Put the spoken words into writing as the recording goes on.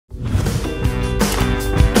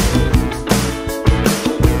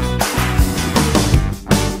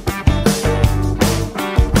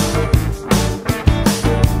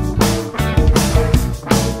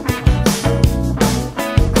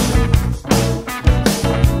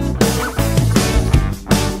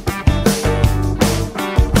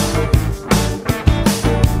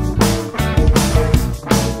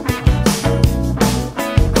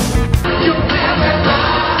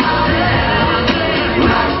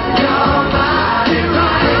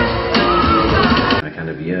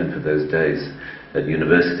yearn for those days at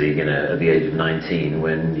university, you know, at the age of 19,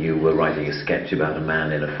 when you were writing a sketch about a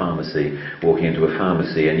man in a pharmacy, walking into a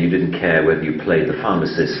pharmacy, and you didn't care whether you played the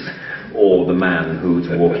pharmacist or the man who's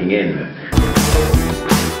walking in.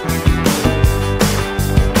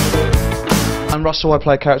 I'm Russell. I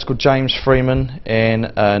play a character called James Freeman in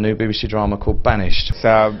a new BBC drama called Banished. It's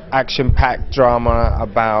an action-packed drama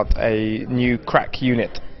about a new crack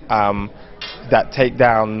unit that take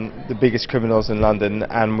down the biggest criminals in London,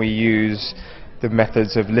 and we use the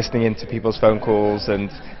methods of listening into people's phone calls and,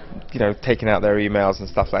 you know, taking out their emails and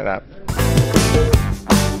stuff like that.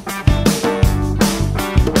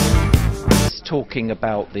 It's talking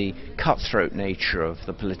about the cutthroat nature of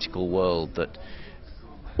the political world that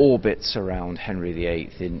orbits around Henry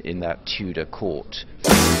VIII in that Tudor court.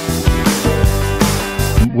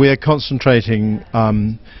 We're concentrating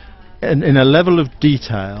in a level of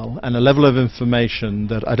detail and a level of information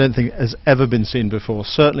that I don't think has ever been seen before,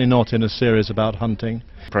 certainly not in a series about hunting.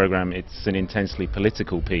 Programme, it's an intensely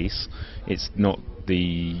political piece. It's not the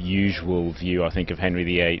usual view, I think, of Henry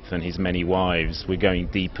VIII and his many wives. We're going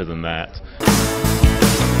deeper than that.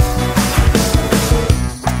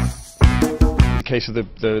 The case of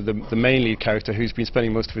the main lead character, who's been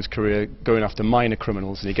spending most of his career going after minor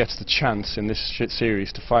criminals, and he gets the chance in this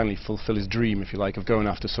series to finally fulfill his dream, if you like, of going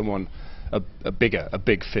after someone a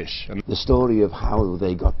big fish. And the story of how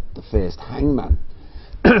they got the first hangman,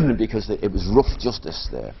 because it was rough justice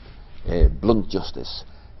there, blunt justice,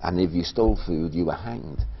 and if you stole food you were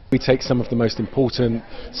hanged. We take some of the most important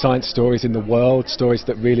science stories in the world, stories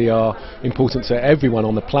that really are important to everyone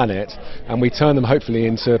on the planet, and we turn them hopefully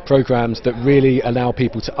into programs that really allow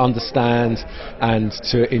people to understand and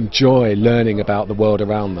to enjoy learning about the world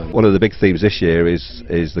around them. One of the big themes this year is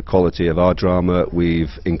the quality of our drama.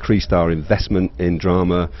 We've increased our investment in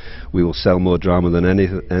drama. We will sell more drama than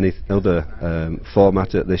any other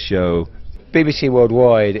format at this show. BBC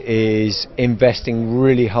Worldwide is investing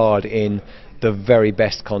really hard in the very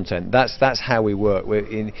best content. That's how we work.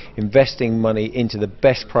 We're investing money into the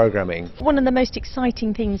best programming. One of the most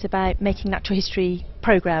exciting things about making natural history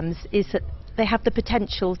programmes is that they have the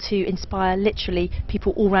potential to inspire literally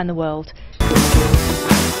people all around the world.